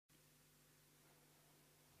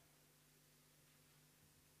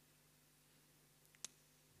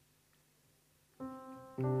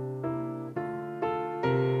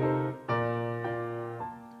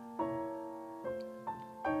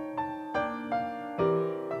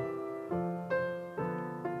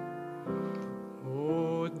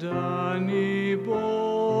Danny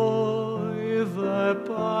boy, the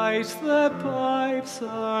pipes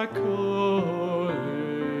are calling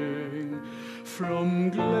from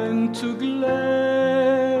glen to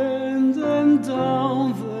glen and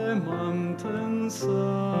down the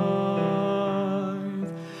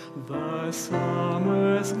mountainside. The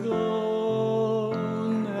summer's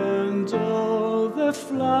gone and all the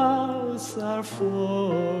flowers are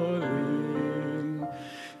falling.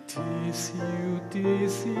 'Tis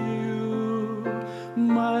you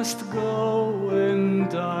must go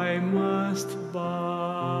and I must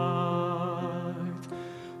bide.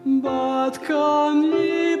 But come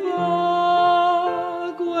ye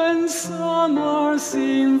back when summer's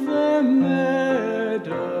in the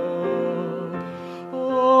meadow,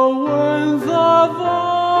 or when the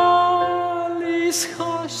valley's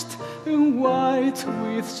hushed and white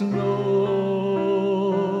with snow.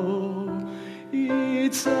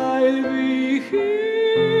 I'll be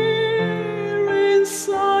here in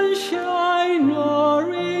sunshine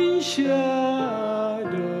or in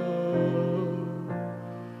shadow.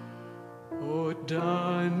 Oh,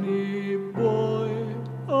 Danny boy,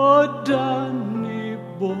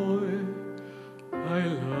 I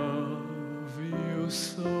love you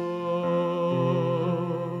so.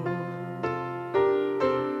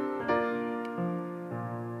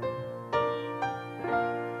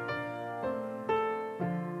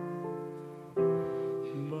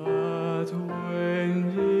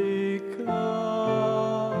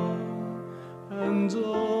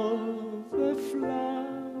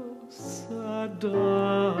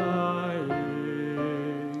 Dying.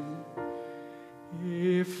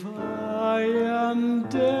 If I am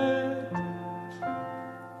dead,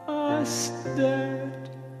 as dead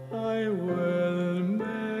I well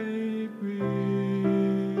may be,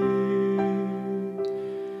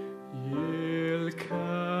 you'll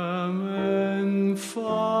come and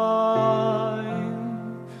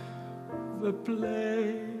find the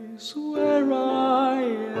place where I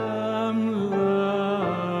am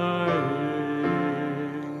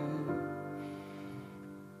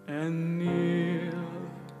and kneel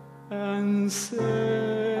and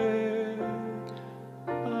say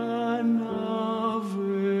an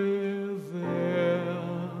Ave there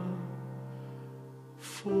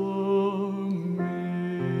for me,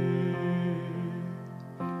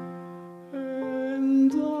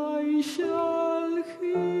 and I shall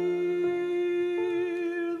hear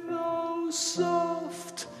those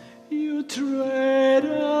soft you tread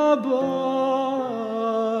above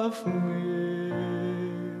me.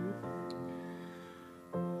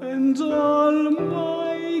 And all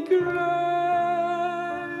my grave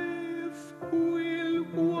will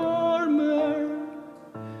warmer,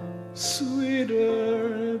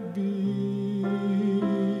 sweeter be.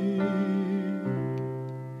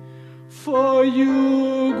 For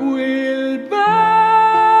you will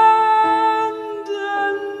bend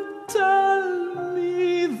and tell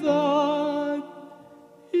me that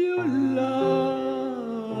you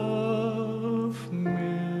love me.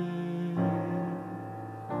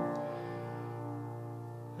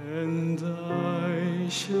 And I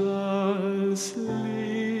shall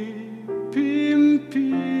sleep in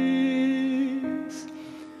peace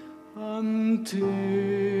until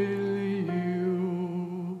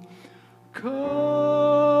you come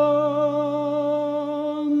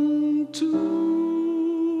to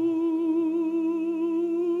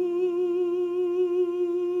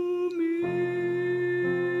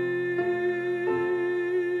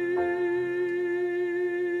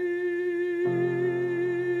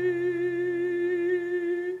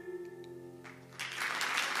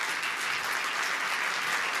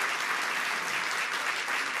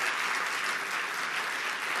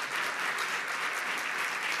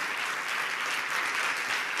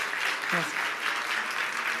Yes.